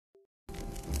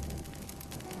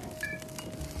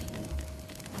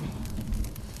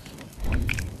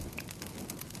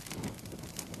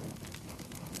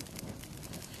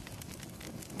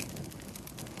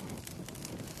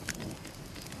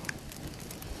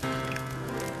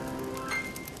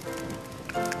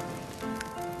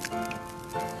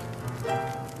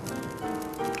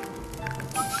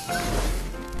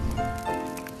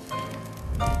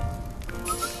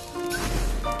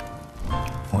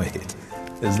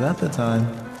Is that the time?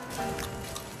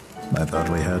 I thought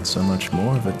we had so much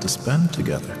more of it to spend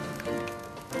together.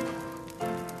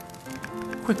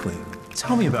 Quickly,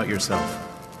 tell me about yourself.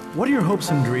 What are your hopes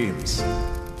and dreams?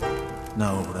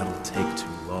 No, that'll take too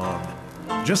long.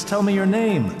 Just tell me your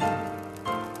name.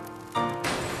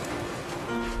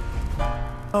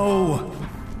 Oh,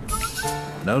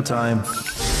 no time.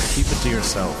 Keep it to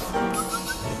yourself.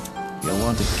 You'll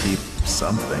want to keep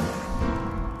something.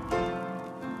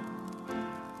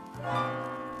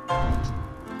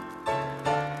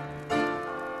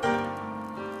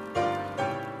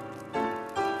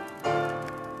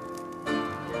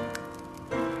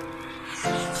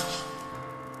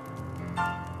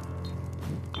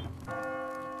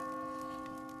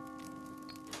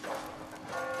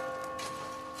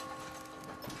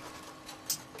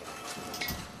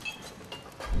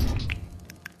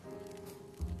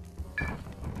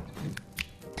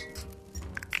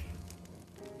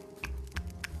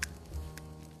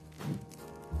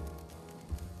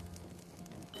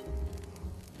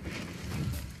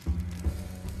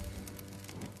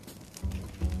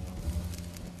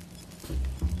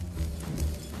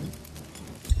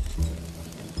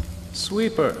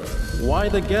 Sweeper, why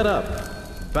the get-up?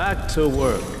 Back to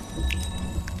work.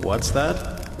 What's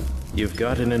that? You've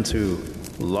gotten into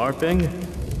LARPing?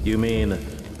 You mean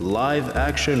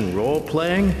live-action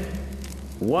role-playing?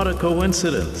 What a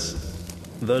coincidence.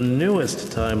 The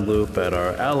newest time loop at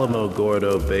our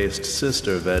Alamogordo-based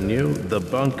sister venue, The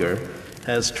Bunker,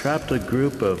 has trapped a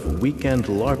group of weekend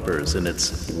LARPers in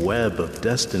its web of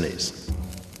destinies.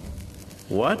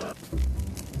 What?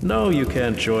 No, you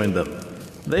can't join them.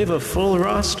 They've a full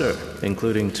roster,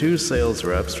 including 2 sales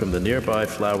reps from the nearby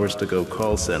Flowers to Go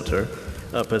call center,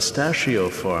 a pistachio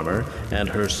farmer and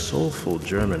her soulful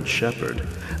German shepherd,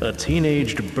 a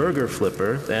teenaged burger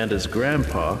flipper and his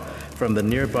grandpa from the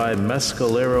nearby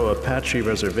Mescalero Apache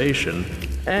Reservation,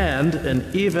 and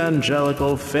an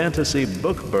evangelical fantasy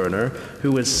book burner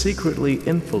who has secretly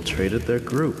infiltrated their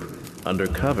group,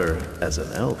 undercover as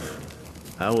an elf.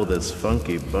 How will this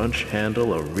funky bunch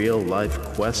handle a real-life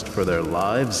quest for their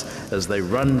lives as they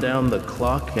run down the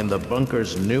clock in the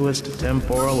bunker's newest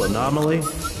temporal anomaly?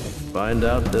 Find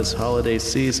out this holiday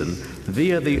season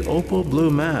via the Opal Blue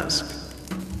Mask.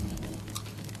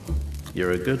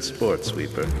 You're a good sport,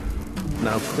 Sweeper.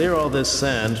 Now clear all this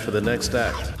sand for the next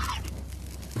act.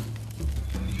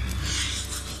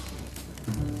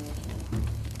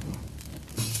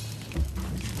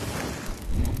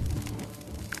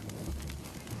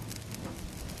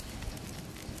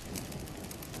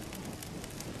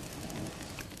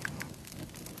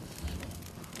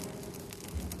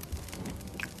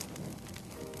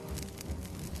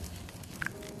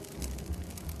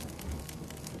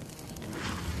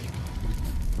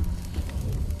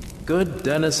 Good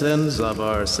denizens of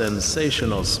our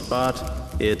sensational spot,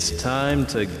 it's time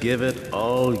to give it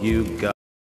all you got.